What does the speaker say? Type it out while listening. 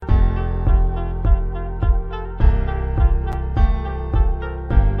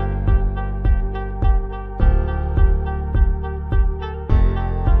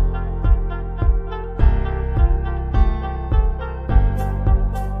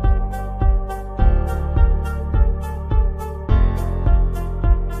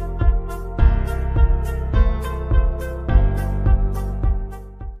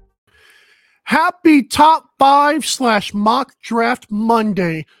Top 5/mock draft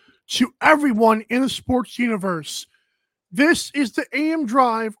Monday to everyone in the sports universe. This is the AM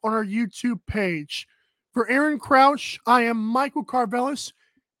Drive on our YouTube page. For Aaron Crouch, I am Michael Carvelis.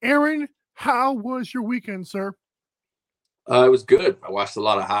 Aaron, how was your weekend, sir? It was good. I watched a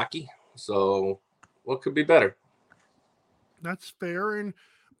lot of hockey, so what could be better? That's fair. And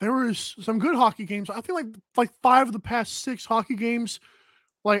there was some good hockey games. I feel like 5 of the past 6 hockey games,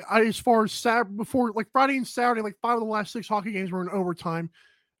 as far as before, Friday and Saturday, 5 of the last 6 hockey games were in overtime,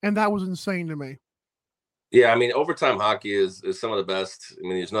 and that was insane to me. Yeah, I mean, overtime hockey is some of the best. I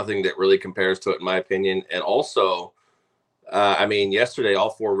mean, there's nothing that really compares to it, in my opinion. And also, yesterday all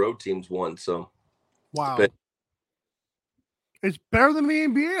 4 road teams won. So, wow, it's better than the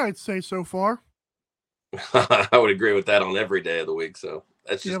NBA, I'd say so far. I would agree with that on every day of the week. So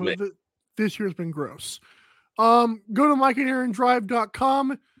that's just me. This year's been gross. Go to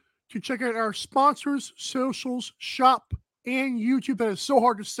MikeandAaronDrive.com to check out our sponsors, socials, shop, and YouTube. That is so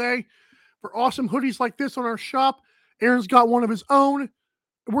hard to say. For awesome hoodies like this on our shop, Aaron's got one of his own.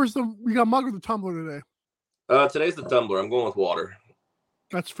 We got mug or the tumbler today? Today's the tumbler. I'm going with water.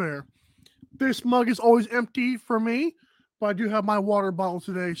 That's fair. This mug is always empty for me, but I do have my water bottle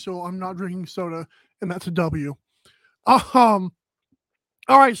today, so I'm not drinking soda, and that's a W. All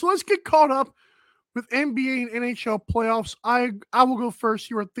right, so let's get caught up with NBA and NHL playoffs. I will go first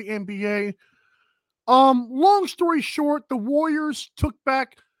here at the NBA. Long story short, the Warriors took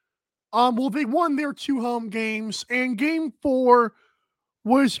back. They won their 2 home games, and game 4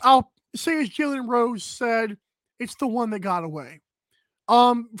 was, I'll say as Jalen Rose said, it's the one that got away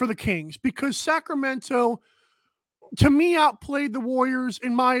for the Kings, because Sacramento, to me, outplayed the Warriors,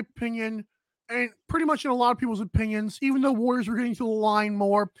 in my opinion, and pretty much in a lot of people's opinions. Even though Warriors were getting to the line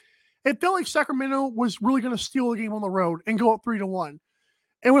more, it felt like Sacramento was really going to steal the game on the road and go up 3-1.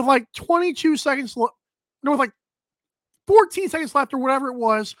 And with 22 seconds left, with 14 seconds left or whatever it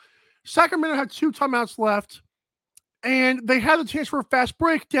was, Sacramento had 2 timeouts left, and they had the chance for a fast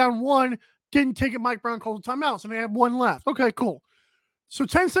break, down 1, didn't take it. Mike Brown called the timeouts, and they had 1 left. Okay, cool. So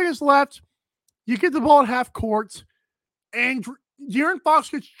 10 seconds left, you get the ball at half court, and De'Aaron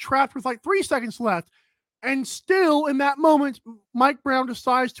Fox gets trapped with 3 seconds left. And still, in that moment, Mike Brown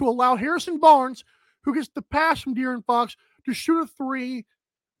decides to allow Harrison Barnes, who gets the pass from De'Aaron Fox, to shoot a 3.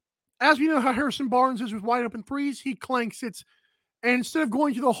 As we know how Harrison Barnes is with wide open threes, he clanks it. And instead of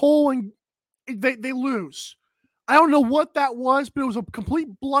going to the hole, and they lose. I don't know what that was, but it was a complete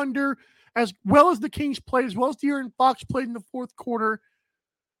blunder. As well as the Kings played, as well as De'Aaron Fox played in the fourth quarter,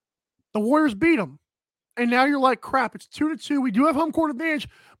 the Warriors beat them. And now you're like, crap, it's 2-2. We do have home court advantage.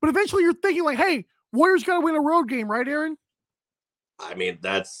 But eventually you're thinking hey, Warriors got to win a road game, right, Aaron? I mean,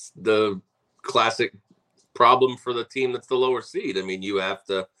 that's the classic problem for the team that's the lower seed. I mean, you have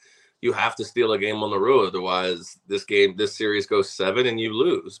to steal a game on the road. Otherwise, this series goes 7 and you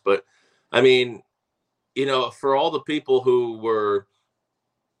lose. But, I mean, for all the people who were,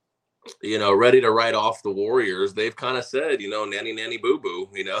 ready to write off the Warriors, they've kind of said, nanny, nanny, boo-boo.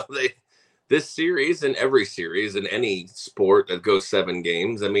 This series and every series in any sport that goes 7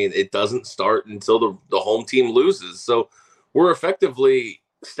 games, I mean, it doesn't start until the home team loses. So we're effectively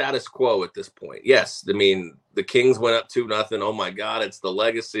status quo at this point. Yes, I mean, the Kings went up 2-0. Oh my God, it's the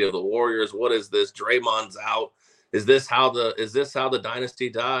legacy of the Warriors. What is this? Draymond's out. Is this how the dynasty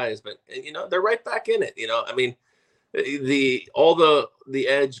dies? But they're right back in it. I mean, the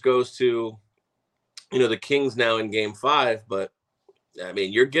edge goes to the Kings now in game 5, but I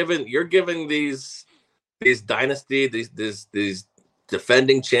mean, you're giving these dynasty, these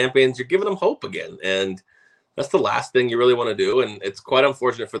defending champions, you're giving them hope again. And that's the last thing you really want to do. And it's quite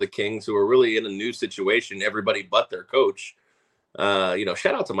unfortunate for the Kings, who are really in a new situation, everybody but their coach.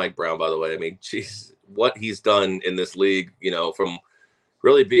 Shout out to Mike Brown, by the way. I mean, geez, what he's done in this league, from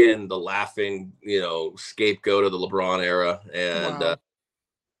really being the laughing, scapegoat of the LeBron era. And wow.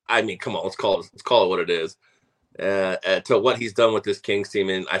 I mean, come on, let's call it what it is. To what he's done with this Kings team.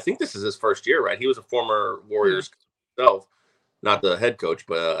 And I think this is his first year, right? He was a former Warriors himself, not the head coach,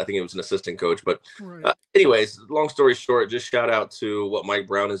 but I think he was an assistant coach. But anyways, long story short, just shout out to what Mike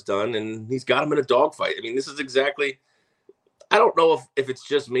Brown has done, and he's got him in a dogfight. I mean, this is exactly, I don't know if it's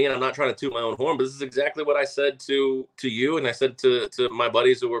just me, and I'm not trying to toot my own horn, but this is exactly what I said to you, and I said to my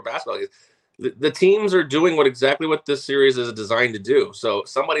buddies who were basketball. The teams are doing exactly what this series is designed to do. So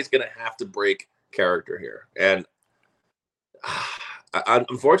somebody's going to have to break character here. And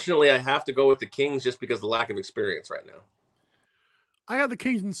unfortunately, I have to go with the Kings just because of the lack of experience right now. I have the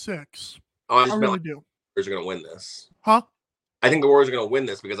Kings in 6. I really do. The Warriors are going to win this. Huh? I think the Warriors are going to win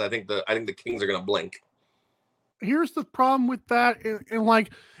this because I think the Kings are going to blink. Here's the problem with that. And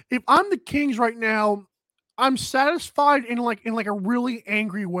if I'm the Kings right now, I'm satisfied in like a really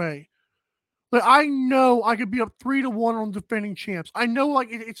angry way. Like I know I could be up 3-1 on defending champs. I know like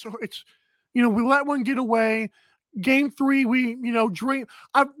it's we let one get away. Game 3, we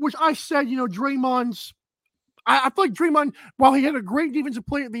which I said Draymond's. I feel like Draymond, while he had a great defensive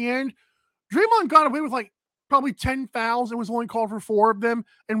play at the end, Draymond got away with like probably 10 fouls and was only called for 4 of them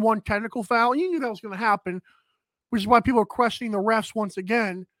and 1 technical foul. And you knew that was going to happen, which is why people are questioning the refs once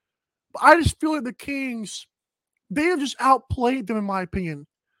again. But I just feel like the Kings, they have just outplayed them in my opinion.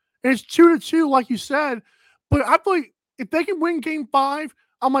 And it's 2-2, like you said. But I feel like if they can win Game 5,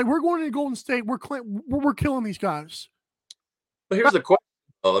 I'm like, we're going to Golden State. We're killing these guys. But here's the question.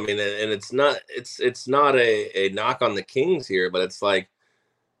 I mean, and it's not a knock on the Kings here, but it's like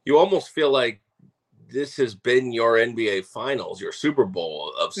you almost feel like this has been your NBA Finals, your Super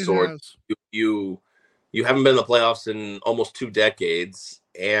Bowl of sorts. You haven't been in the playoffs in almost 2 decades,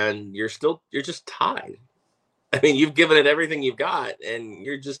 and you're just tied. I mean, you've given it everything you've got, and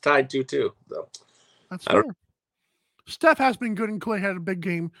you're just tied 2-2. So that's fair. Steph has been good, and Clay had a big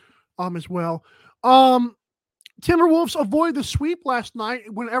game as well. Timberwolves avoided the sweep last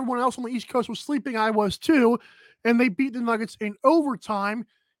night when everyone else on the East Coast was sleeping. I was too, and they beat the Nuggets in overtime.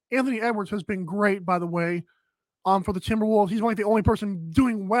 Anthony Edwards has been great, by the way, for the Timberwolves. He's like the only person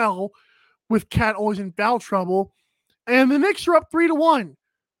doing well with Cat always in foul trouble. And the Knicks are up 3-1.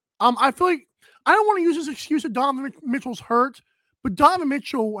 I feel like I don't want to use this excuse that Donovan Mitchell's hurt, but Donovan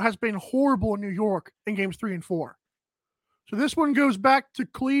Mitchell has been horrible in New York in games 3 and 4. So this one goes back to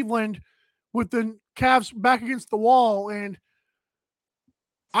Cleveland with the Cavs back against the wall. And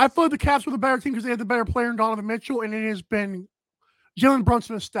I feel like the Cavs were the better team because they had the better player in Donovan Mitchell, and it has been Jalen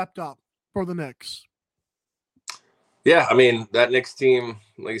Brunson has stepped up for the Knicks. Yeah, I mean, that Knicks team,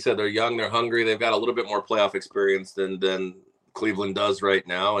 like you said, they're young, they're hungry. They've got a little bit more playoff experience than Cleveland does right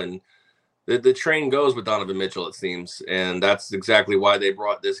now. And the train goes with Donovan Mitchell, it seems. And that's exactly why they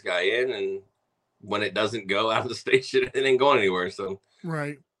brought this guy in. And when it doesn't go out of the station, it ain't going anywhere. So,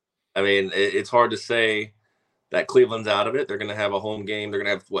 right. I mean, it's hard to say that Cleveland's out of it. They're going to have a home game. They're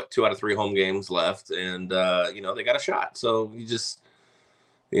going to have, 2 out of 3 home games left. And, they got a shot. So you just,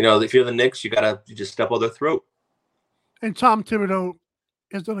 if you're the Knicks, you just step on their throat. And Tom Thibodeau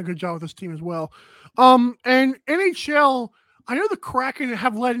has done a good job with this team as well. And NHL, I know the Kraken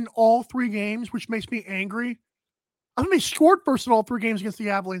have led in all 3 games, which makes me angry. I think they scored first in all 3 games against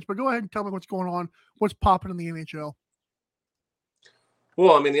the Avalanche, but go ahead and tell me what's going on, what's popping in the NHL.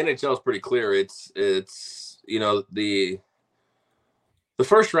 Well, I mean, the NHL is pretty clear. It's the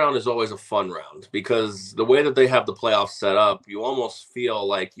first round is always a fun round because the way that they have the playoffs set up, you almost feel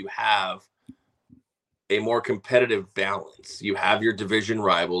like you have a more competitive balance. You have your division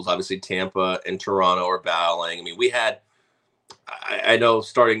rivals, obviously Tampa and Toronto are battling. I mean, I know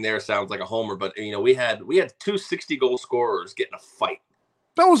starting there sounds like a homer, but we had 2 60-goal scorers getting a fight.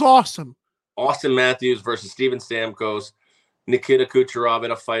 That was awesome. Austin Matthews versus Steven Stamkos, Nikita Kucherov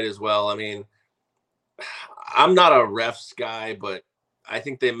in a fight as well. I mean, I'm not a refs guy, but I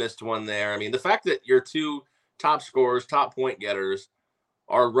think they missed one there. I mean, the fact that your 2 top scorers, top point getters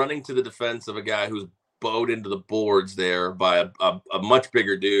are running to the defense of a guy who's bowed into the boards there by a much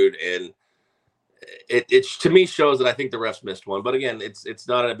bigger dude, and it to me shows that I think the refs missed one. But again, it's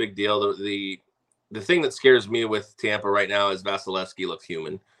not a big deal. The thing that scares me with Tampa right now is Vasilevsky looks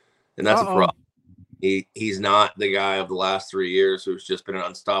human, and that's a problem. He's not the guy of the last 3 years who's just been an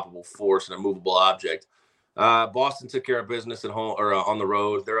unstoppable force and a movable object. Boston took care of business at home or on the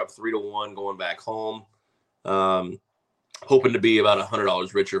road. They're up 3-1 going back home. Hoping to be about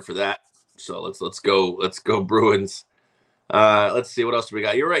 $100 richer for that. So let's go Bruins. Let's see what else do we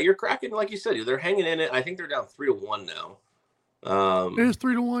got. You're right. You're Kraken, like you said. They're hanging in it. I think they're down 3-1 now. It is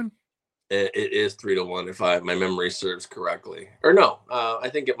 3-1. It is 3-1 if my memory serves correctly. Or no, I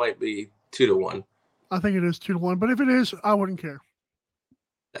think it might be 2-1. I think it is 2-1. But if it is, I wouldn't care.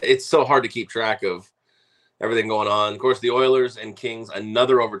 It's so hard to keep track of everything going on. Of course, the Oilers and Kings,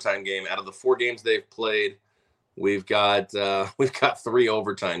 another overtime game. Out of the 4 games they've played, we've got 3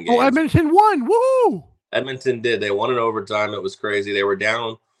 overtime games. Oh, Edmonton won! Woo! Edmonton did. They won in overtime. It was crazy. They were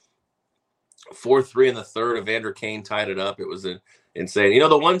down 4-3 in the third. Evander Kane tied it up. It was insane.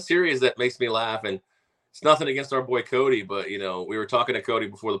 The one series that makes me laugh, and it's nothing against our boy Cody, but we were talking to Cody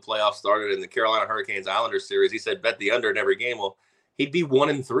before the playoffs started in the Carolina Hurricanes Islanders series. He said bet the under in every game. Well, he'd be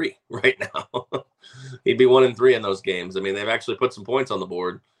 1-3 right now. He'd be 1-3 in those games. I mean, they've actually put some points on the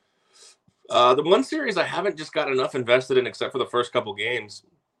board. The one series I haven't just got enough invested in, except for the first couple games,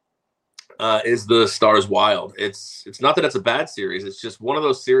 is the Stars Wild. It's not that it's a bad series. It's just one of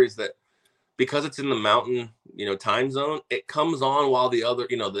those series that, because it's in the mountain, time zone, it comes on while the other,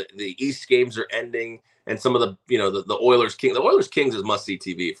 the East games are ending, and some of the the Oilers Kings is must see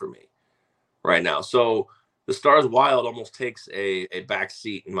TV for me right now. So the Stars Wild almost takes a back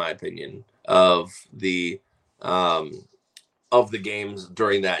seat, in my opinion, of the games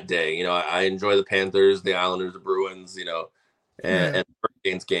during that day. I enjoy the Panthers, the Islanders, the Bruins, and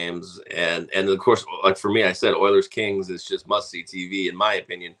Hurricanes games, and of course, like for me, I said Oilers Kings is just must see TV in my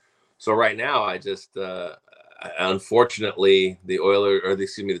opinion. So right now, I just unfortunately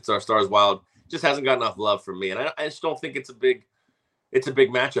the Stars Wild just hasn't got enough love from me, and I just don't think it's a big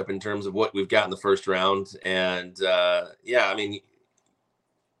matchup in terms of what we've got in the first round. And I mean,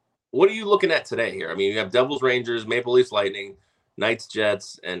 what are you looking at today here? I mean, you have Devils, Rangers, Maple Leafs, Lightning, Knights,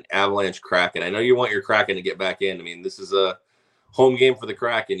 Jets, and Avalanche, Kraken. I know you want your Kraken to get back in. I mean, this is a home game for the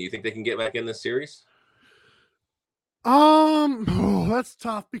Kraken. You think they can get back in this series? That's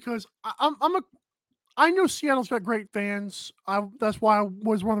tough because I know Seattle's got great fans. That's why I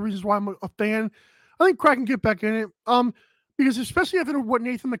was one of the reasons why I'm a fan. I think Kraken get back in it. Because especially after what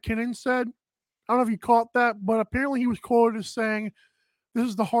Nathan McKinnon said, I don't know if you caught that, but apparently he was quoted as saying, "This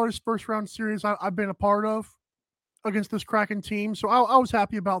is the hardest first round series I've been a part of against this Kraken team." So I was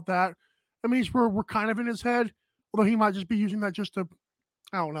happy about that. I mean, we're kind of in his head, although he might just be using that just to,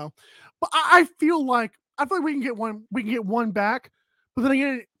 I don't know. But I feel like we can get one. We can get one back, but then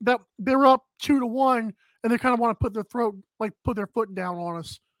again, that they're up 2-1, and they kind of want to put their foot down on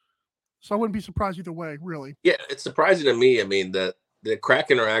us. So I wouldn't be surprised either way, really. Yeah, it's surprising to me. I mean, that the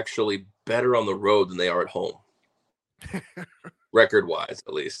Kraken are actually better on the road than they are at home, record-wise,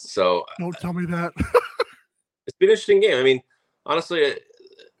 at least. So Don't tell me that. it's been an interesting game. I mean, honestly,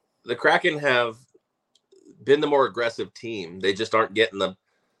 the Kraken have been the more aggressive team. They just aren't getting the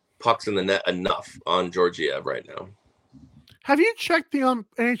pucks in the net enough on Georgiev right now. Have you checked the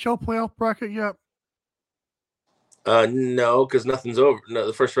NHL playoff bracket yet? No, because nothing's over. No,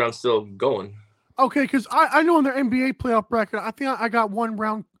 the first round's still going. Okay, because I know in their NBA playoff bracket, I think I got one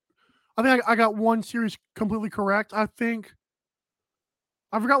round. I think I got one series completely correct. I think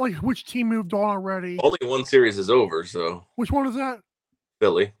I forgot like which team moved on already. Only one series is over, so Which one is that?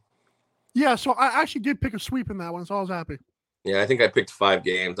 Philly. Yeah, so I actually did pick a sweep in that one, so I was happy. Yeah, I think I picked 5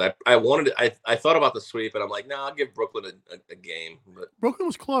 games. I wanted to, I thought about the sweep, and I'm like, I'll give Brooklyn a game. But Brooklyn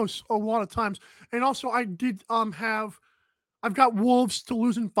was close a lot of times, and also I did I've got Wolves to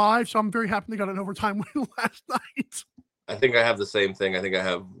lose in 5, so I'm very happy they got an overtime win last night. I think I have the same thing. I think I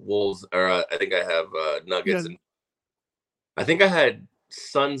have Wolves, or I think I have Nuggets, and I think I had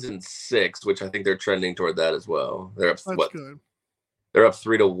Suns in 6, which I think they're trending toward that as well. They're up. That's good. They're up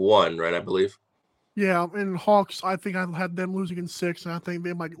 3-1, right? I believe. Yeah, and Hawks, I think I had them losing in 6, and I think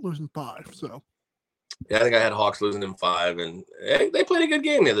they might lose in 5. So, yeah, I think I had Hawks losing in 5, and they played a good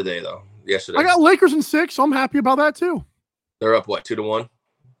game the other day, though. Yesterday, I got Lakers in 6, so I'm happy about that too. They're up 2-1.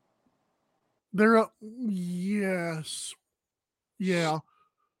 They're up, yes, yeah,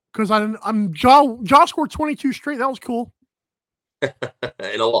 because Ja scored 22 straight. That was cool.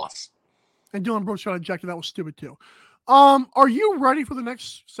 In a loss. And Dylan Brooks got ejected. That was stupid too. Are you ready for the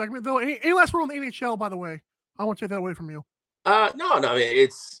next segment though? Any last word on the NHL, by the way? I won't take that away from you. No. I mean,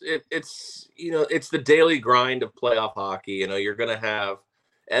 it's it's the daily grind of playoff hockey. You're gonna have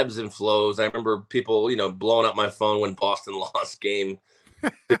ebbs and flows. I remember people, blowing up my phone when Boston lost game.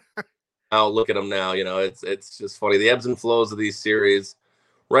 I'll look at them now. It's just funny. The ebbs and flows of these series.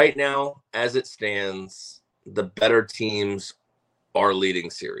 Right now, as it stands, the better teams are leading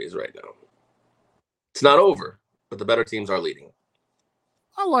series right now. It's not over, but the better teams are leading.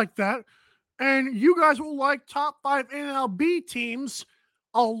 I like that. And you guys will like top 5 NLB teams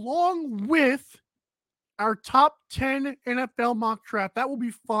along with our top 10 NFL mock draft. That will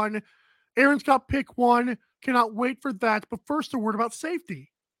be fun. Aaron's got pick 1. Cannot wait for that. But first, a word about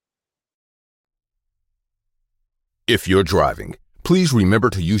safety. If you're driving, please remember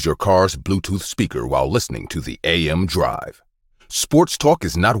to use your car's Bluetooth speaker while listening to the AM Drive. Sports talk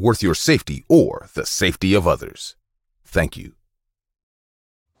is not worth your safety or the safety of others. Thank you.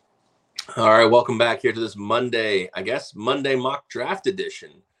 All right, welcome back here to this Monday mock draft edition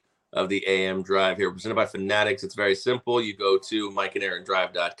of the AM Drive here, presented by Fanatics. It's very simple. You go to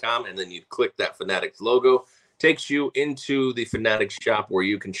mikeandaarondrive.com, and then you click that Fanatics logo. Takes you into the Fanatics shop where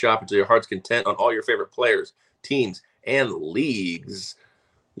you can shop until your heart's content on all your favorite players, teams, and leagues.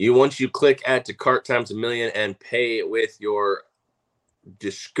 Once you click add to cart times a million and pay with your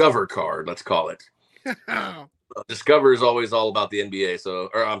Discover card, let's call it. Discover is always all about the NBA, the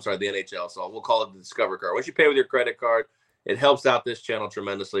NHL. So we'll call it the Discover card. Once you pay with your credit card, it helps out this channel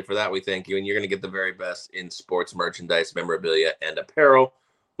tremendously. For that, we thank you. And you're going to get the very best in sports merchandise, memorabilia, and apparel.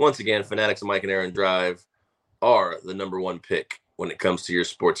 Once again, Fanatics and Mike and Aaron Drive are the number 1 pick when it comes to your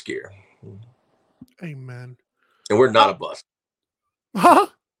sports gear. Amen. And we're not a bust. Huh?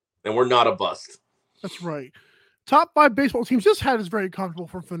 And we're not a bust. That's right. Top 5 baseball teams. This hat is very comfortable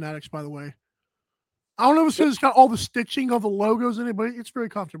for Fanatics, by the way. I don't know if it's because it's got all the stitching of the logos in it, but it's very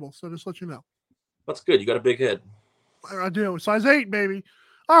comfortable. So just let you know. That's good. You got a big head. I do. Size 8, baby.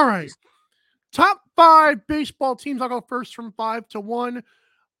 All right. Top 5 baseball teams. I'll go first from 5 to 1.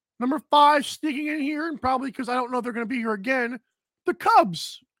 Number 5 sneaking in here, and probably because I don't know if they're going to be here again, the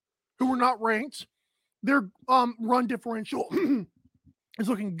Cubs, who were not ranked. Their run differential is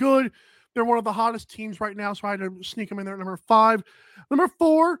looking good. They're one of the hottest teams right now, so I had to sneak them in there at number 5. Number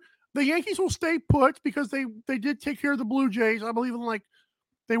 4, the Yankees will stay put because they did take care of the Blue Jays. I believe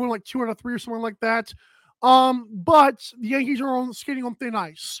they won 2 out of 3 or something like that. But the Yankees are skating on thin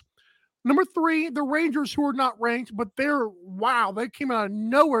ice. Number 3, the Rangers, who are not ranked, but they came out of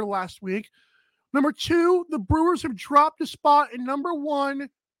nowhere last week. Number 2, the Brewers have dropped a spot. And number 1,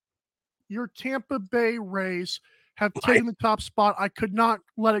 your Tampa Bay Rays have taken the top spot. I could not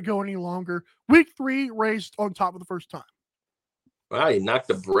let it go any longer. Week 3, Rays on top for the first time. Wow, you knocked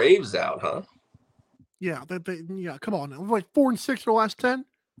the Braves out, huh? Yeah, come on now. 4 and 6 for the last 10.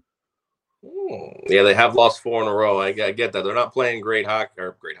 Yeah, they have lost 4 in a row. I get that. They're not playing great hockey.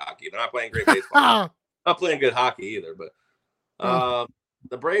 They're not playing great baseball. Not playing good hockey either. But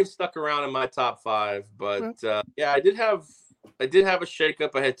the Braves stuck around in my top 5. But I did have a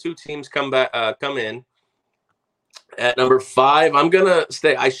shakeup. I had 2 teams come in. At number 5, I'm gonna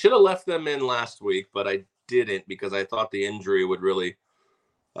stay. I should have left them in last week, but I didn't because I thought the injury would really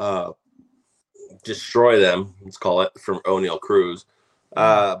destroy them. Let's call it, from O'Neal Cruz.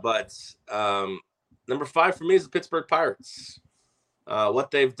 But number 5 for me is the Pittsburgh Pirates.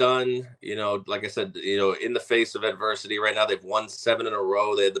 What they've done, like I said, in the face of adversity right now, they've won 7 in a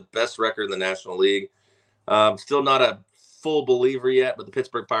row. They had the best record in the National League. Still not a full believer yet, but the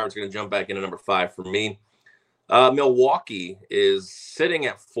Pittsburgh Pirates are going to jump back into number 5 for me. Milwaukee is sitting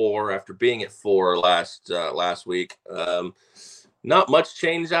at 4 after being at 4 last week. Not much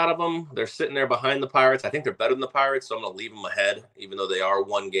change out of them. They're sitting there behind the Pirates. I think they're better than the Pirates, so I'm going to leave them ahead, even though they are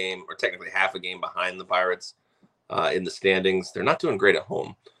 1 game or technically half a game behind the Pirates in the standings. They're not doing great at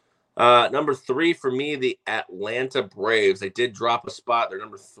home. Number 3 for me, the Atlanta Braves. They did drop a spot. They're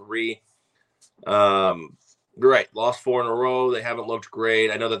number 3. Right, lost 4 in a row. They haven't looked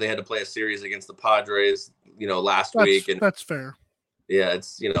great. I know that they had to play a series against the Padres, last week, and that's fair. Yeah,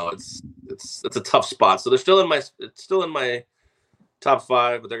 it's a tough spot. So they're still in my top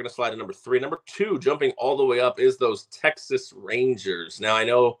 5, but they're going to slide to number 3. Number 2, jumping all the way up, is those Texas Rangers. Now, I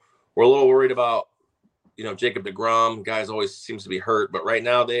know we're a little worried about, Jacob deGrom. Guys always seems to be hurt, but right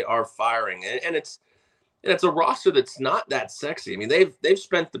now they are firing, and it's a roster that's not that sexy. I mean, they've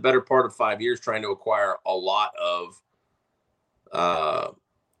spent the better part of 5 years trying to acquire a lot of,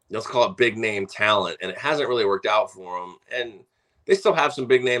 let's call it big name talent, and it hasn't really worked out for them. And they still have some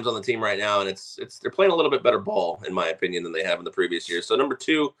big names on the team right now, and they're playing a little bit better ball, in my opinion, than they have in the previous years. So number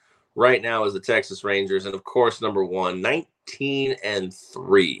 2 right now is the Texas Rangers, and of course number 1,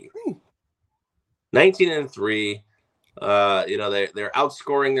 19-3. 19-3. They're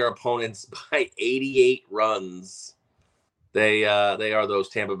outscoring their opponents by 88 runs. They are those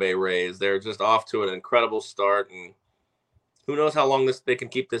Tampa Bay Rays. They're just off to an incredible start, and who knows how long they can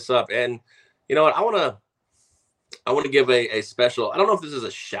keep this up. And you know what? I want to give a special. I don't know if this is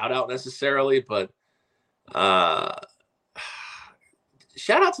a shout out necessarily, but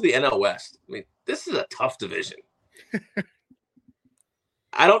shout out to the NL West. I mean, this is a tough division.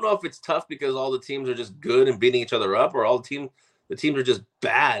 I don't know if it's tough because all the teams are just good and beating each other up, or the teams are just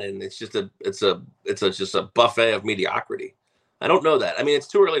bad and it's just a buffet of mediocrity. I don't know that. I mean, it's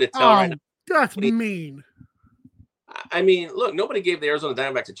too early to tell right now. That's mean. I mean, look, nobody gave the Arizona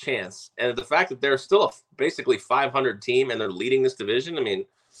Diamondbacks a chance, and the fact that they're still a basically 500 team and they're leading this division. I mean,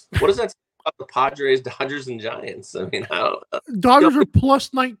 what does that say about the Padres, Dodgers, and Giants? I mean, Dodgers are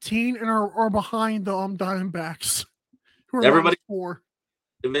plus 19 and are behind the Diamondbacks, who are everybody -4.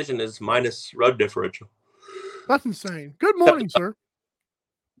 Division is minus run differential. That's insane. Good morning, sir.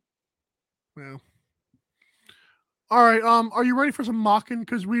 Yeah. All right. Are you ready for some mocking?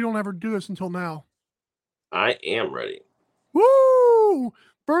 Because we don't ever do this until now. I am ready. Woo!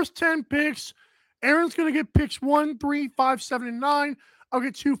 First 10 picks. Aaron's gonna get picks 1, 3, 5, 7, and 9. I'll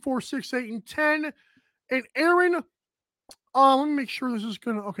get 2, 4, 6, 8, and 10. And Aaron, let me make sure this is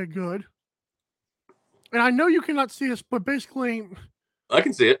gonna. Okay, good. And I know you cannot see this, but basically. I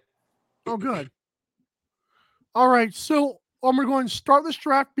can see it. Oh, good. All right, so I'm going to go ahead and start this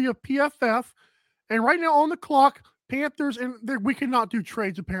draft via PFF. And right now on the clock, Panthers, and we cannot do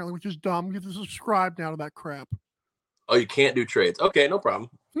trades apparently, which is dumb. You have to subscribe now to that crap. Oh, you can't do trades. Okay, no problem.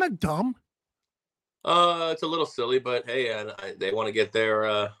 Isn't that dumb? It's a little silly, but hey, they want to get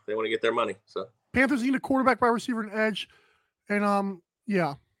their money. So Panthers need a quarterback, wide receiver, and edge. And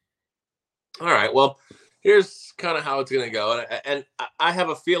yeah. All right. Well, here's kind of how it's going to go, and I have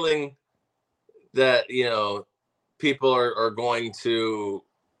a feeling that people are going to,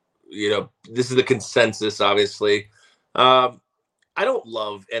 this is the consensus, obviously. I don't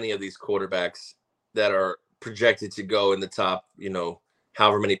love any of these quarterbacks that are projected to go in the top,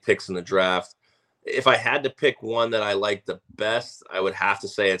 however many picks in the draft. If I had to pick one that I like the best, I would have to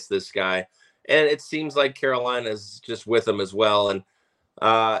say it's this guy. And it seems like Carolina's just with him as well. And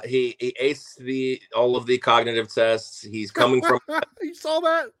he aced all of the cognitive tests. He's coming from You saw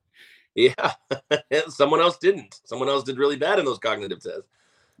that? Yeah. Someone else didn't. Someone else did really bad in those cognitive tests.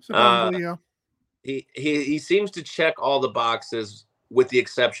 Supposedly, yeah. He seems to check all the boxes with the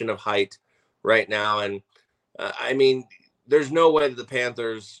exception of height right now. And I mean, there's no way that the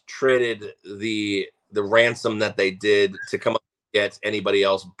Panthers traded the ransom that they did to come up and get anybody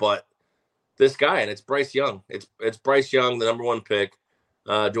else but this guy, and it's Bryce Young. It's Bryce Young, the number 1 pick.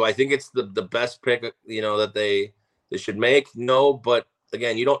 Do I think it's the best pick, that they should make? No, but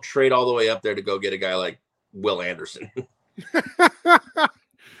again, you don't trade all the way up there to go get a guy like Will Anderson.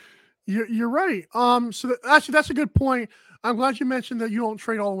 You're right. So actually, that's a good point. I'm glad you mentioned that you don't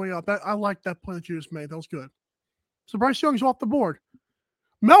trade all the way up. I like that point that you just made. That was good. So Bryce Young's off the board.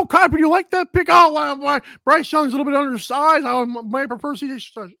 Mel Kiper, you like that pick? Oh, Bryce Young's a little bit undersized. I might prefer CJ.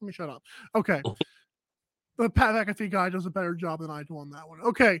 Let me shut up. Okay. The Pat McAfee guy does a better job than I do on that one.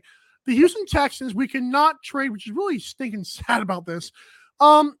 Okay. The Houston Texans, we cannot trade, which is really stinking sad about this.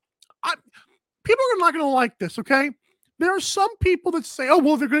 People are not going to like this, okay? There are some people that say, oh,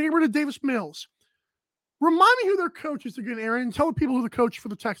 well, they're going to get rid of Davis Mills. Remind me who their coach is again, Aaron, and tell the people who the coach for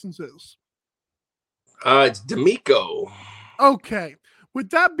the Texans is. It's D'Amico. Okay. With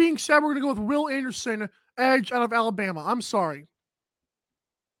that being said, we're going to go with Will Anderson, edge out of Alabama. I'm sorry.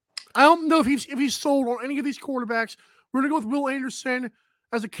 I don't know if he's sold on any of these quarterbacks. We're going to go with Will Anderson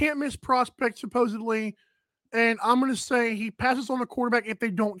as a can't-miss prospect, supposedly. And I'm going to say he passes on the quarterback if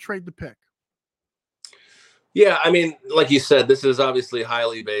they don't trade the pick. Yeah, I mean, like you said, this is obviously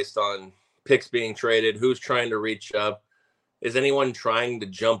highly based on picks being traded, who's trying to reach up. Is anyone trying to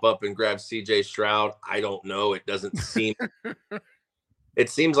jump up and grab CJ Stroud? I don't know. It doesn't seem it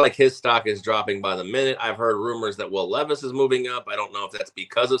seems like his stock is dropping by the minute. I've heard rumors that Will Levis is moving up. I don't know if that's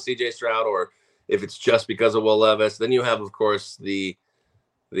because of CJ Stroud or if it's just because of Will Levis. Then you have, of course, the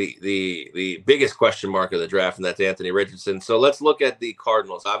biggest question mark of the draft, and that's Anthony Richardson. So let's look at the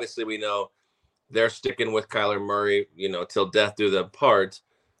Cardinals. Obviously, we know they're sticking with Kyler Murray, till death do them part.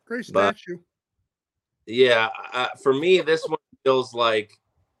 Great statue. Yeah, for me, this one feels like,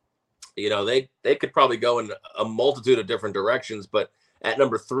 they could probably go in a multitude of different directions, but at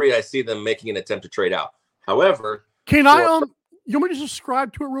number 3, I see them making an attempt to trade out. However, can I you want me to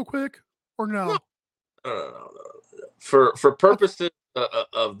subscribe to it real quick or no? No. For purposes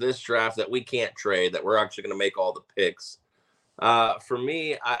of this draft that we can't trade, that we're actually going to make all the picks. For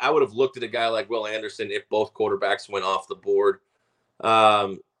me, I would have looked at a guy like Will Anderson if both quarterbacks went off the board.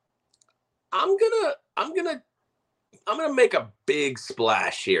 I'm gonna make a big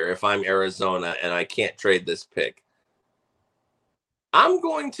splash here if I'm Arizona and I can't trade this pick. I'm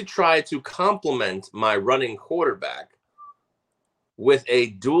going to try to complement my running quarterback with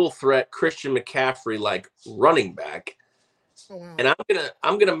a dual threat Christian McCaffrey like running back. Oh, wow. And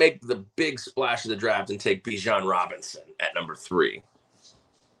I'm gonna make the big splash of the draft and take Bijan Robinson at number 3.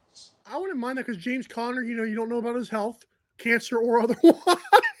 I wouldn't mind that because James Conner, you don't know about his health, cancer or otherwise.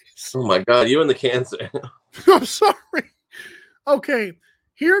 Oh my God, you and the cancer. I'm sorry. Okay,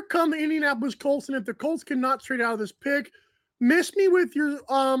 here come the Indianapolis Colts, and if the Colts cannot trade out of this pick, miss me with your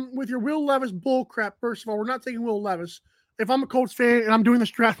Will Levis bull crap. First of all, we're not taking Will Levis. If I'm a Colts fan and I'm doing this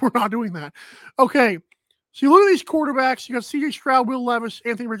draft, we're not doing that. Okay, so you look at these quarterbacks. You got C.J. Stroud, Will Levis,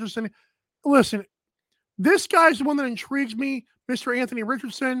 Anthony Richardson. Listen, this guy's the one that intrigues me, Mr. Anthony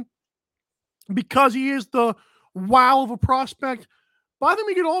Richardson, because he is the wow of a prospect. But I think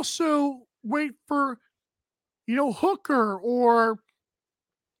we could also wait for, Hooker or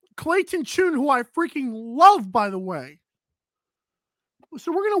Clayton Tune, who I freaking love, by the way.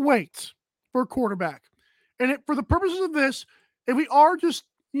 So we're going to wait for a quarterback. And for the purposes of this, if we are just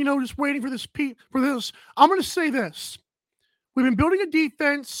waiting for this, I'm going to say this. We've been building a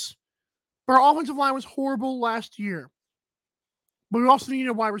defense, but our offensive line was horrible last year. But we also need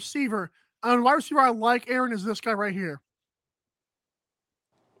a wide receiver. And the wide receiver I like, Aaron, is this guy right here.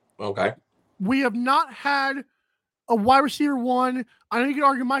 Okay. We have not had a wide receiver 1. I know you can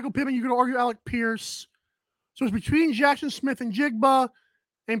argue Michael Pittman. You can argue Alec Pierce. So it's between Jackson Smith and Jigba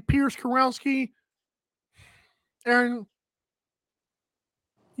and Pierce Karowski. Aaron,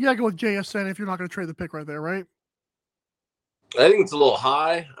 you gotta go with JSN if you're not gonna trade the pick right there, right? I think it's a little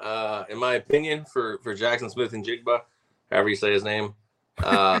high, in my opinion, for Jackson Smith and Jigba, however you say his name.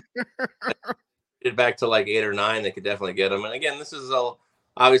 Get back to like 8 or 9, they could definitely get him. And again, this is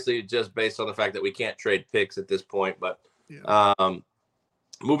obviously just based on the fact that we can't trade picks at this point. But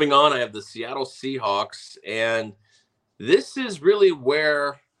moving on, I have the Seattle Seahawks, and this is really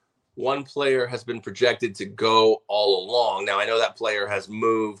where one player has been projected to go all along. Now, I know that player has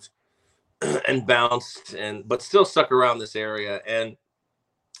moved and bounced, but still stuck around this area. And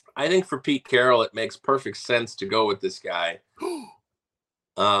I think for Pete Carroll, it makes perfect sense to go with this guy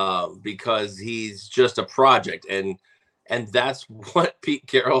because he's just a project. And that's what Pete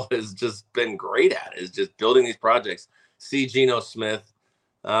Carroll has just been great at, is just building these projects. See Geno Smith.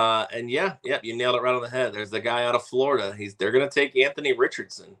 And you nailed it right on the head. There's the guy out of Florida. They're going to take Anthony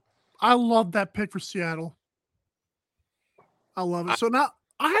Richardson. I love that pick for Seattle. I love it. So now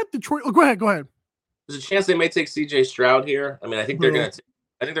I have Detroit. Oh, go ahead. There's a chance they may take CJ Stroud here. I mean, I think they're going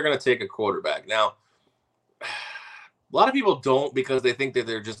to take a quarterback. Now, a lot of people don't, because they think that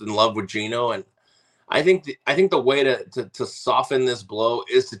they're just in love with Geno, and I think the way to soften this blow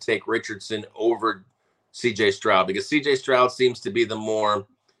is to take Richardson over CJ Stroud, because CJ Stroud seems to be the more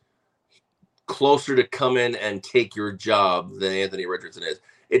closer to come in and take your job than Anthony Richardson is.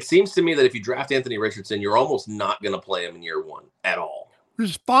 It seems to me that if you draft Anthony Richardson, you're almost not going to play him in year 1 at all.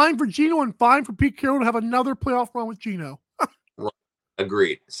 It's fine for Geno and fine for Pete Carroll to have another playoff run with Geno. Right.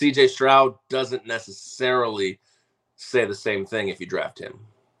 Agreed. CJ Stroud doesn't necessarily say the same thing if you draft him.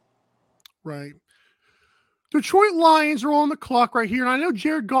 Right. Detroit Lions are on the clock right here. And I know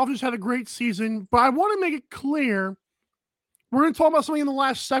Jared Goff just had a great season, but I want to make it clear, we're going to talk about something in the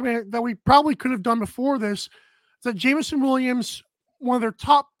last segment that we probably could have done before this, that Jameson Williams, one of their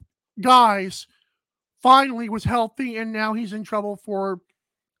top guys, finally was healthy, and now he's in trouble for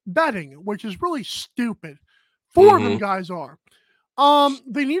betting, which is really stupid. 4 of them guys are.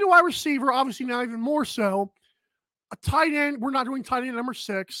 They need a wide receiver, obviously now even more so. A tight end, we're not doing tight end number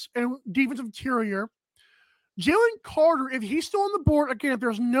 6, and defensive interior. Jalen Carter, if he's still on the board, again, if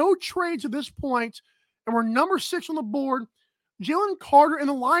there's no trades at this point, and we're number 6 on the board, Jalen Carter, and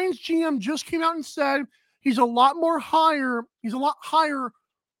the Lions GM just came out and said he's a lot higher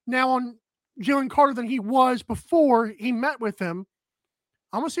now on Jalen Carter than he was before he met with him.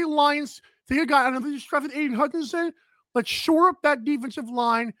 I'm going to say Lions take a guy. I know they just drafted Aiden Hutchinson. Let's shore up that defensive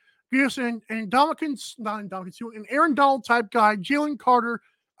line. Get us an Aaron Donald type guy, Jalen Carter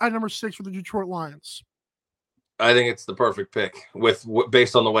at number 6 for the Detroit Lions. I think it's the perfect pick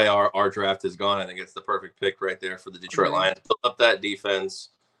based on the way our draft has gone. I think it's the perfect pick right there for the Detroit Lions. Build up that defense,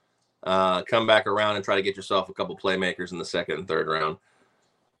 come back around and try to get yourself a couple playmakers in the 2nd and 3rd round.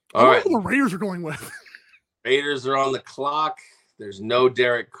 All right. What the Raiders are going with. Raiders are on the clock. There's no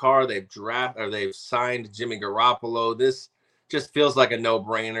Derek Carr. They've signed Jimmy Garoppolo. This just feels like a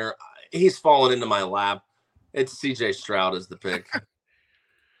no-brainer. He's fallen into my lap. It's CJ Stroud as the pick.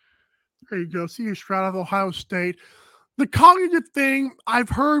 There you go. CJ Stroud of Ohio State. The cognitive thing, I've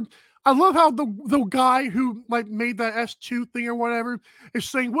heard. I love how the guy who made that S2 thing or whatever is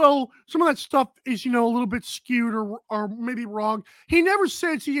saying, well, some of that stuff is, a little bit skewed or maybe wrong. He never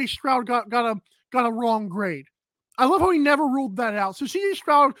said CJ Stroud got a wrong grade. I love how he never ruled that out. So CJ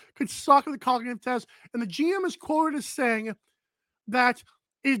Stroud could suck at the cognitive test, and the GM is quoted as saying that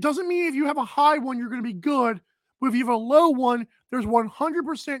it doesn't mean if you have a high one, you're going to be good, but if you have a low one, there's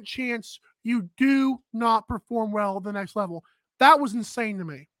 100% chance you do not perform well at the next level. That was insane to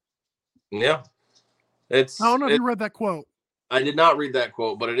me. Yeah. I don't know if you read that quote. I did not read that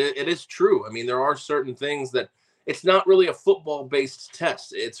quote, but it is true. I mean, there are certain things that it's not really a football-based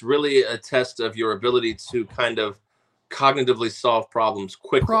test. It's really a test of your ability to kind of cognitively solve problems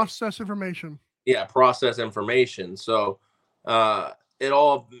quickly. Process information. Yeah, process information. So it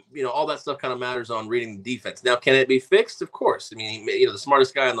all, all that stuff kind of matters on reading the defense. Now, can it be fixed? Of course. I mean, the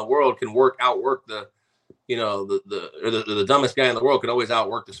smartest guy in the world can outwork the dumbest guy in the world can always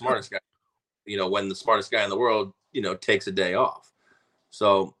outwork the smartest guy. When the smartest guy in the world, takes a day off.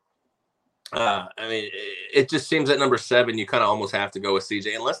 So, I mean, it just seems at number 7, you kind of almost have to go with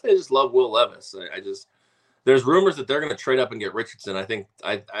CJ, unless they just love Will Levis. There's rumors that they're going to trade up and get Richardson. I think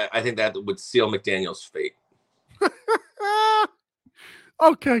that would seal McDaniel's fate.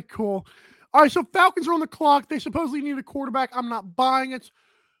 Okay, cool. All right, so Falcons are on the clock. They supposedly need a quarterback. I'm not buying it,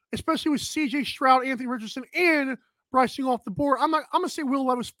 especially with CJ Stroud, Anthony Richardson, and Bryce Young off the board. I'm going to say Will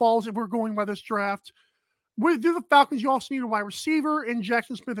Levis falls if we're going by this draft. With the Falcons, you also need a wide receiver, and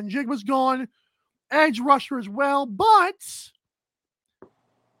Jackson Smith and Jigba's gone. Edge rusher as well, but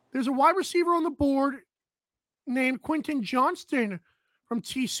there's a wide receiver on the board named Quentin Johnston from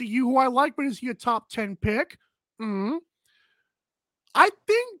TCU, who I like, but is he a top 10 pick? Mm-hmm. I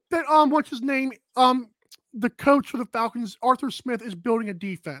think that what's his name? The coach for the Falcons, Arthur Smith, is building a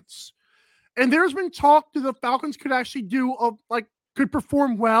defense. And there's been talk that the Falcons could actually could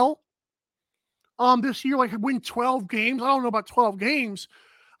perform well this year, like win 12 games. I don't know about 12 games.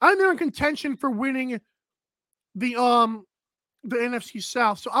 I think they're in contention for winning the NFC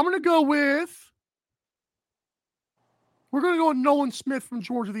South. So we're going to go with Nolan Smith from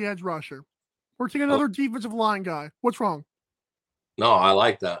Georgia, the edge rusher. We're taking another defensive line guy. What's wrong? No, I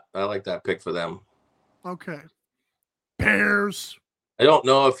like that. I like that pick for them. Okay. Bears. I don't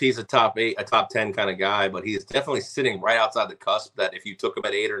know if he's a top 8, a top 10 kind of guy, but he's definitely sitting right outside the cusp that if you took him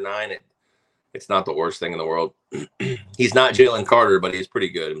at 8 or 9, it's not the worst thing in the world. He's not Jalen Carter, but he's pretty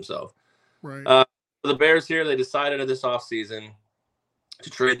good himself. Right. For the Bears here, they decided this offseason to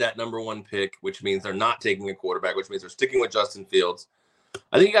trade that number 1 pick, which means they're not taking a quarterback, which means they're sticking with Justin Fields.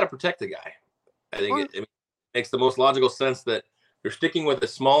 I think you got to protect the guy. I think it makes the most logical sense that you're sticking with a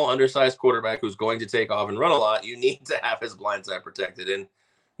small, undersized quarterback who's going to take off and run a lot. You need to have his blind side protected. And,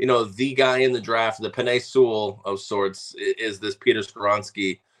 the guy in the draft, the Penei Sewell of sorts, is this Peter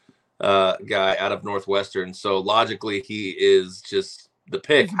Skoronski guy out of Northwestern. So logically, he is just the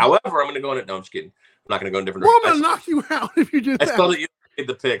pick. However, I'm going to go in it. No, I'm just kidding. I'm not going to go in a different direction. I'm going to knock you out if you do that. I saw that you made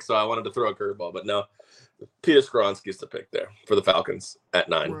the pick, so I wanted to throw a curveball. But no, Peter Skoronski is the pick there for the Falcons at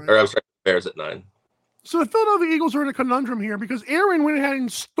 9. Right. Or I'm sorry, Bears at 9. So the Philadelphia Eagles are in a conundrum here because Aaron went ahead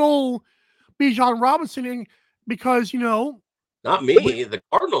and stole Bijan Robinson because, Not me. The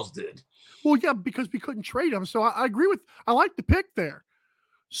Cardinals did. Well, yeah, because we couldn't trade him. So I agree I like the pick there.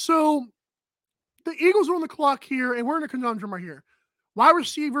 So the Eagles are on the clock here, and we're in a conundrum right here. Wide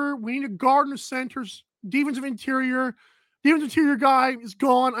receiver, we need a guard in the centers. Defensive interior guy is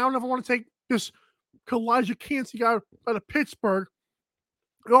gone. I don't know if I want to take this Kalijah Kancey guy out of Pittsburgh.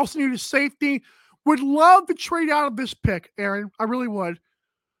 We also need a safety. Would love to trade out of this pick, Aaron. I really would.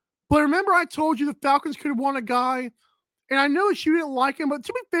 But remember I told you the Falcons could have won a guy, and I know that you didn't like him, but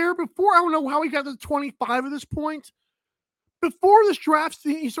to be fair, before, I don't know how he got to 25 at this point. Before this draft,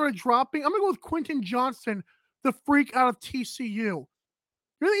 he started dropping. I'm going to go with Quentin Johnston, the freak out of TCU.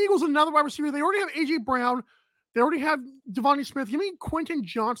 The Eagles, another wide receiver. They already have A.J. Brown. They already have Devontae Smith. You mean Quentin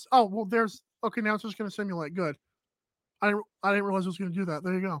Johnston? Oh, well, okay, now it's just going to simulate. Good. I didn't realize it was going to do that.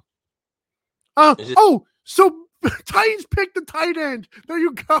 There you go. So Titans picked the tight end. There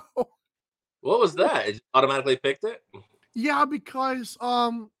you go. What was that? It automatically picked it? Yeah, because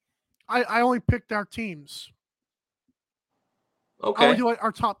I only picked our teams. Okay. I only do like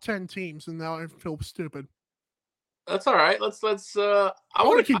our top 10 teams, and now I feel stupid. That's all right. Let's I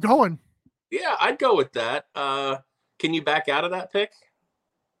want to keep going. Yeah, I'd go with that. Can you back out of that pick?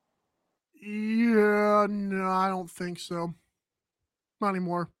 Yeah, no, I don't think so. Not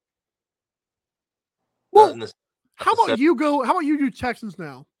anymore. Well, how about you do Texans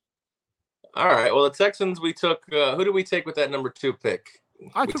now? All right. Well, the Texans, we took who did we take with that number 2 pick?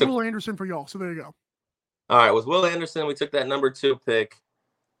 I took Will Anderson for y'all, so there you go. All right. With Will Anderson, we took that number 2 pick.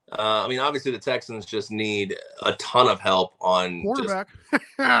 Obviously the Texans just need a ton of help on quarterback.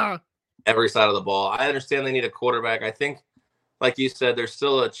 Every side of the ball. I understand they need a quarterback. I think, like you said, there's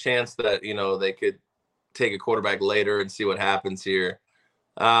still a chance that, they could take a quarterback later and see what happens here.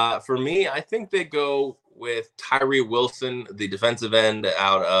 For me, I think they go with Tyree Wilson, the defensive end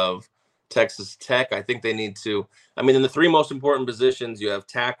out of Texas Tech. I think they need to. In the 3 most important positions, you have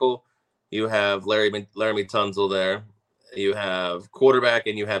tackle, you have Laramie Tunsil there, you have quarterback,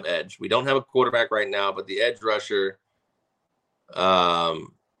 and you have edge. We don't have a quarterback right now, but the edge rusher, the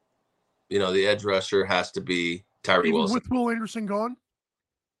edge rusher has to be Tyree Wilson. With Will Anderson gone?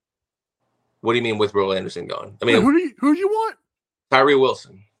 What do you mean with Will Anderson gone? Who do you want? Tyree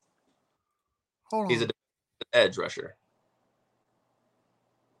Wilson. Hold on. He's an edge rusher.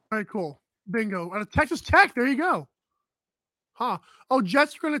 All right, cool. Bingo. Out of Texas Tech, there you go. Huh. Oh,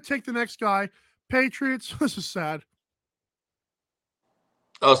 Jets are going to take the next guy. Patriots, this is sad.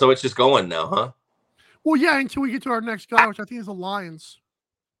 Oh, so it's just going now, huh? Well, yeah, until we get to our next guy, which I think is the Lions.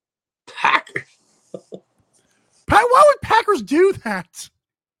 Packers. Why would Packers do that?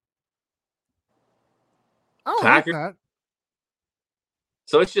 I don't like that.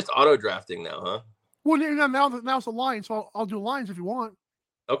 So it's just auto drafting now, huh? Well, now it's the Lions, so I'll do Lions if you want.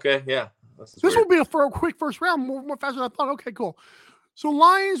 Okay, yeah. This will be for a quick first round, more faster than I thought. Okay, cool. So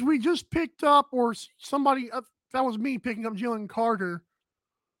Lions, we just picked up, or somebody, that was me picking up Jalen Carter.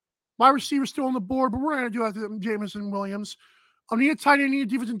 My receiver's still on the board, but we're going to do that to Jameson Williams. I need a tight end, I need a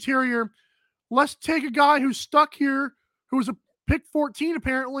defense interior. Let's take a guy who's stuck here, who was a pick 14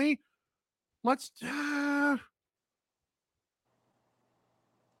 apparently.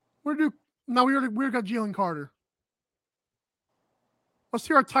 We're gonna do no. We already got Jalen Carter. Let's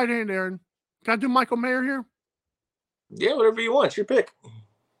hear our tight end, Aaron. Can I do Michael Mayer here? Yeah, whatever you want. It's your pick.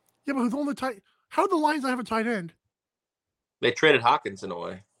 Yeah, but who's on the tight? How do the Lions not have a tight end? They traded Hawkinson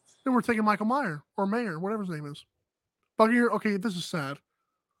away. Then we're taking Michael Mayer or Mayer, whatever his name is. Buccaneer. Okay, this is sad.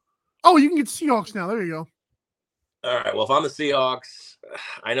 Oh, you can get Seahawks now. There you go. All right. Well, if I'm the Seahawks,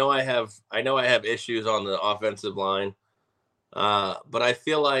 I know I have issues on the offensive line. But I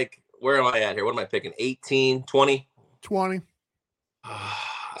feel like, where am I at here? What am I picking? 18, 20? 20.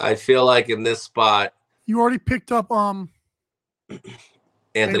 I feel like in this spot, you already picked up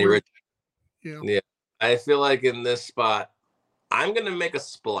Anthony Rich. Yeah. I feel like in this spot, I'm going to make a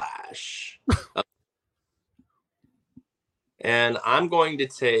splash. And I'm going to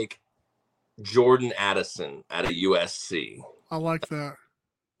take Jordan Addison out of USC. I like that.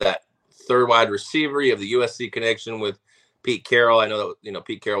 That third wide receiver. You have the USC connection with Pete Carroll. I know that,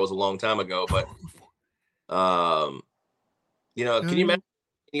 Pete Carroll was a long time ago, but, can you imagine?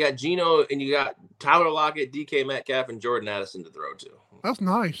 You got Geno and you got Tyler Lockett, DK Metcalf, and Jordan Addison to throw to. That's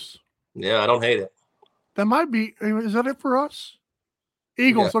nice. Yeah, I don't hate it. That might be. Is that it for us?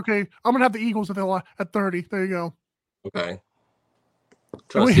 Eagles. Yeah. Okay, I'm gonna have the Eagles at 30. There you go. Okay.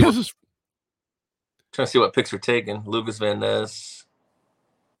 Trying to see what picks are taken. Lucas Van Ness.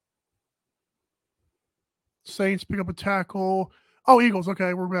 Saints pick up a tackle. Oh, Eagles.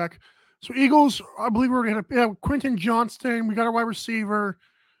 Okay, we're back. So Eagles, I believe we're gonna have Quentin Johnston. We got a wide receiver.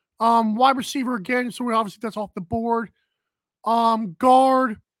 Wide receiver again. So obviously that's off the board.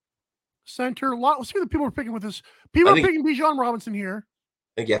 Guard, center. Let's see what the people are picking with this. People are picking Bijan Robinson here.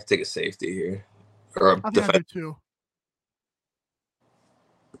 I think you have to take a safety here, or a defense. I do too.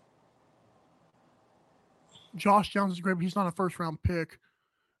 Josh Downs is great, but he's not a first-round pick.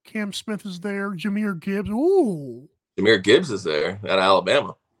 Cam Smith is there. Jahmyr Gibbs. Ooh. Jahmyr Gibbs is there out of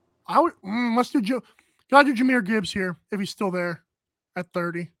Alabama. I would. Let's do Gotta do Jahmyr Gibbs here if he's still there at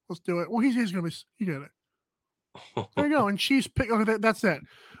 30. Let's do it. Well, he's gonna be. He did it. There you go. And Chiefs pick. Okay, that's it.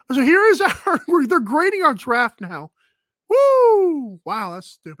 So here is they're grading our draft now. Woo! Wow, that's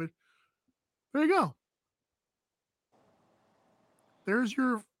stupid. There you go. There's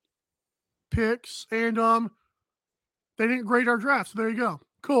your picks, and they didn't grade our draft. So there you go.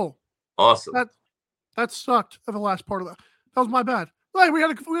 Cool. Awesome. That sucked at the last part of that. That was my bad. Like we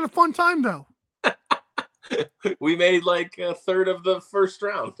had a fun time though. We made like a third of the first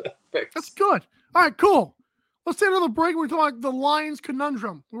round picks. That's good. All right, cool. Let's take another break. We're talking about the Lions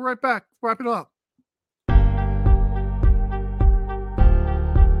conundrum. We're right back. Wrap it up.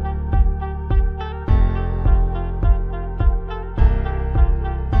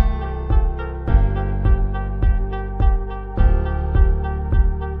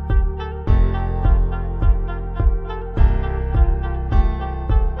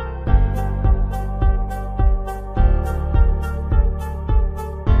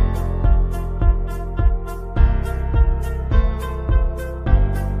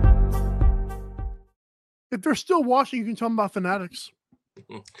 If they're still watching, you can tell them about Fanatics.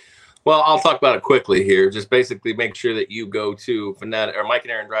 Well, I'll talk about it quickly here. Just basically make sure that you go to Fanatic or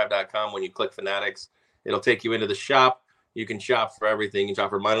MikeandAaronDrive.com. When you click Fanatics, it'll take you into the shop. You can shop for everything. You can shop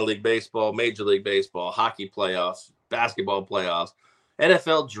for minor league baseball, major league baseball, hockey playoffs, basketball playoffs,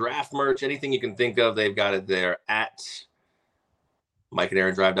 NFL draft merch, anything you can think of. They've got it there at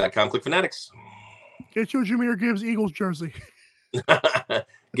MikeandAaronDrive.com. Click Fanatics. Get your Jahmyr Gibbs Eagles jersey.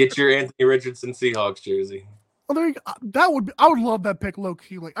 Get your Anthony Richardson Seahawks jersey. Well, there you go. I would love that pick low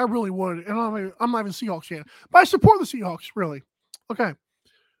key. Like I really would. And I'm not even a Seahawks fan, but I support the Seahawks really. Okay.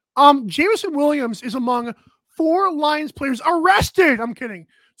 Jameson Williams is among 4 Lions players arrested. I'm kidding.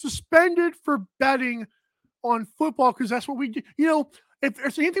 Suspended for betting on football because that's what we do. If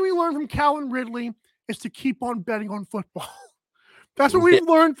there's anything we learned from Calvin Ridley, is to keep on betting on football. That's what we've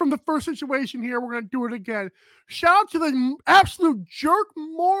learned from the first situation here. We're going to do it again. Shout out to the absolute jerk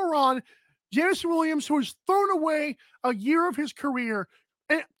moron, Jameson Williams, who has thrown away a year of his career.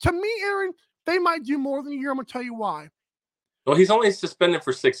 And to me, Aaron, they might do more than a year. I'm going to tell you why. Well, he's only suspended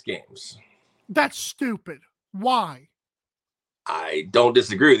for 6 games. That's stupid. Why? I don't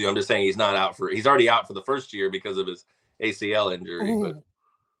disagree with you. I'm just saying he's already out for the first year because of his ACL injury. But.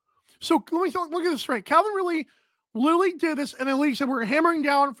 So let me look at this straight. Calvin really literally did this, and the league said we're hammering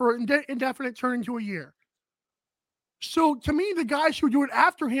down for indefinite turn into a year. So to me, the guys who do it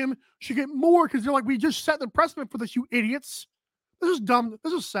after him should get more because they're like, we just set the precedent for this, you idiots. This is dumb.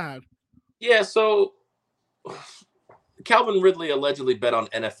 This is sad. Yeah, so Calvin Ridley allegedly bet on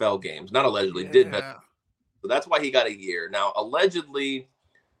NFL games. Not allegedly, did bet. So that's why he got a year. Now, allegedly,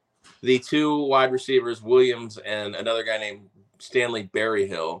 the 2 wide receivers, Williams and another guy named Stanley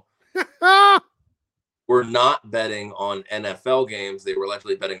Berryhill, were not betting on NFL games. They were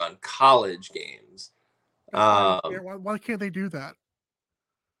allegedly betting on college games. Why can't they do that?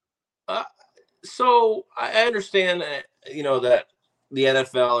 So I understand, that the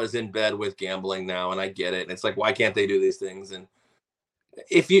NFL is in bed with gambling now, and I get it. And it's like, why can't they do these things? And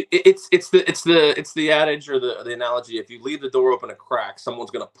if you, it's the adage or the analogy. If you leave the door open a crack,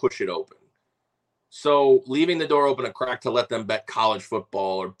 someone's going to push it open. So leaving the door open a crack to let them bet college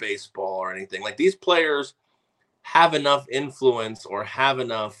football or baseball or anything, like, these players have enough influence or have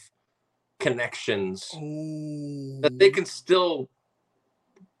enough connections that they can still,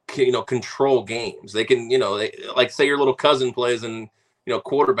 control games. They can, they, like, say your little cousin plays in,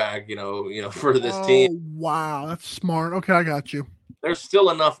 quarterback, for this team. Wow, that's smart. Okay, I got you. There's still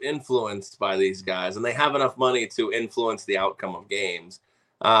enough influence by these guys, and they have enough money to influence the outcome of games.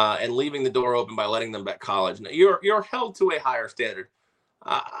 And leaving the door open by letting them bet college, now, you're held to a higher standard.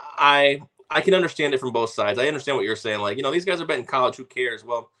 I can understand it from both sides. I understand what you're saying. Like, these guys are betting college. Who cares?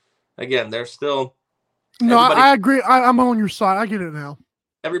 Well, again, they're still. No, I agree. I'm on your side. I get it now.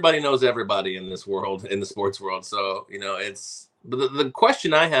 Everybody knows everybody in this world, in the sports world. So, it's the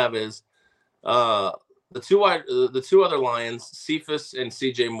question I have is the two other Lions, Cephas and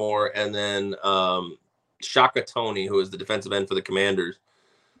CJ Moore, and then Shaka Toney, who is the defensive end for the Commanders.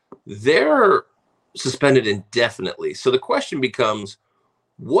 They're suspended indefinitely. So the question becomes,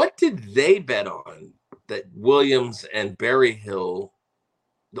 what did they bet on that Williams and Berryhill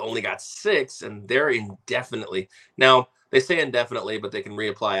only got 6 and they're indefinitely? Now, they say indefinitely, but they can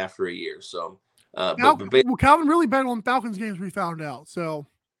reapply after a year. So, Calvin really bet on Falcons games, we found out. So,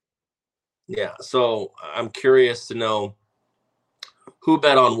 yeah. So I'm curious to know who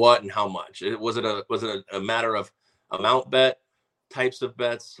bet on what and how much. Was it a matter of amount bet, types of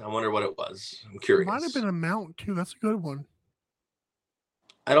bets? I wonder what it was. I'm curious. It might have been amount too. That's a good one.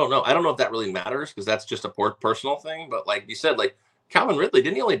 I don't know. I don't know if that really matters because that's just a personal thing. But like you said, like Calvin Ridley,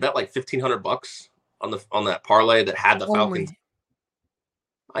 didn't he only bet like $1,500 on that parlay that had the Falcons?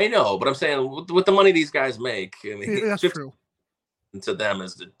 I know, but I'm saying with the money these guys make, I mean, that's true. To them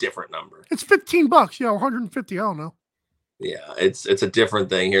is a different number. It's $15, yeah, 150. I don't know. Yeah, it's a different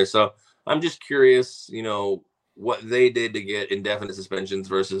thing here. So I'm just curious, what they did to get indefinite suspensions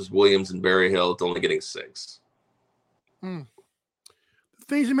versus Williams and Berryhill only getting 6. The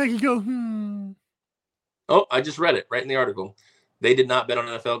things that make you go, Oh, I just read it right in the article. They did not bet on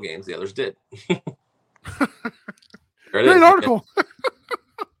NFL games. The others did. Great article.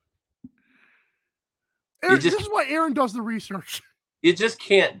 Aaron, this is why Aaron does the research. You just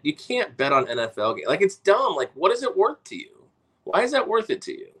can't. You can't bet on NFL games. Like, it's dumb. Like, what is it worth to you? Why is that worth it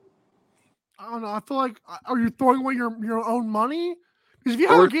to you? I don't know. I feel like, are you throwing away your own money? Because if you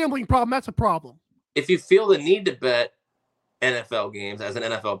have a gambling problem, that's a problem. If you feel the need to bet NFL games as an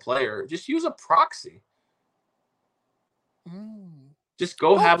NFL player, just use a proxy. Just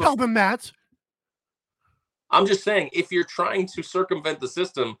go tell them that. I'm just saying, if you're trying to circumvent the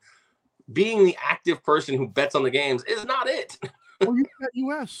system, being the active person who bets on the games is not it. Or you bet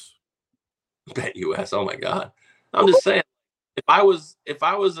US. Bet US. Oh my God. I'm just saying, if I was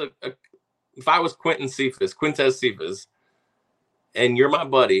Quintez Cephas, and you're my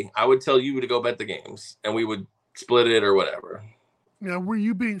buddy, I would tell you to go bet the games, and we would split it or whatever. Yeah, were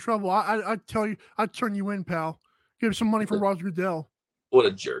you be in trouble? I'd tell you, I'd turn you in, pal. Give some money from Roger Goodell. What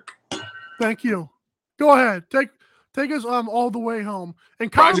a jerk. Thank you. Go ahead. Take us all the way home.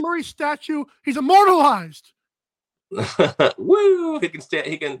 And Kyler Murray's statue, he's immortalized. Woo! They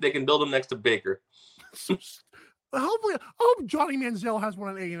can build him next to Baker. Hopefully, I hope Johnny Manziel has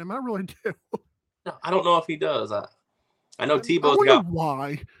one at A&M. I really do. I don't know if he does. I know Tebow's got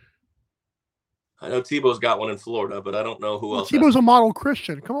why. I know Tebow's got one in Florida, but I don't know who else. Tebow's a model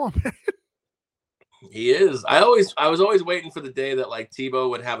Christian. Come on, man. He is. I was always waiting for the day that like Tebow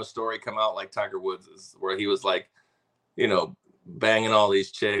would have a story come out like Tiger Woods' where he was like, banging all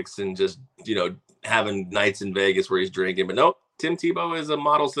these chicks and just, having nights in Vegas where he's drinking. But nope, Tim Tebow is a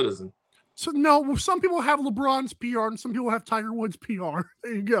model citizen. So no, some people have LeBron's PR and some people have Tiger Woods' PR.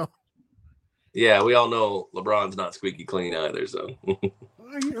 There you go. Yeah, we all know LeBron's not squeaky clean either. So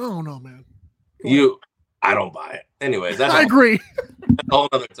I don't know, man. I don't buy it. Anyways, I agree. That's a whole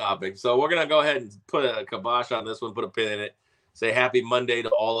other topic. So we're gonna go ahead and put a kibosh on this one, put a pin in it. Say happy Monday to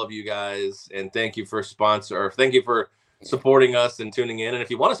all of you guys, and thank you for supporting us and tuning in. And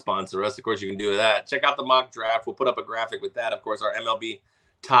if you want to sponsor us, of course, you can do that. Check out the mock draft. We'll put up a graphic with that. Of course, our MLB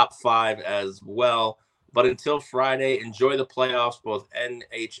top 5 as well. But until Friday, enjoy the playoffs, both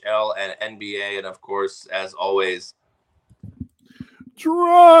NHL and NBA. And of course, as always,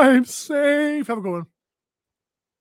 drive safe. Have a good one.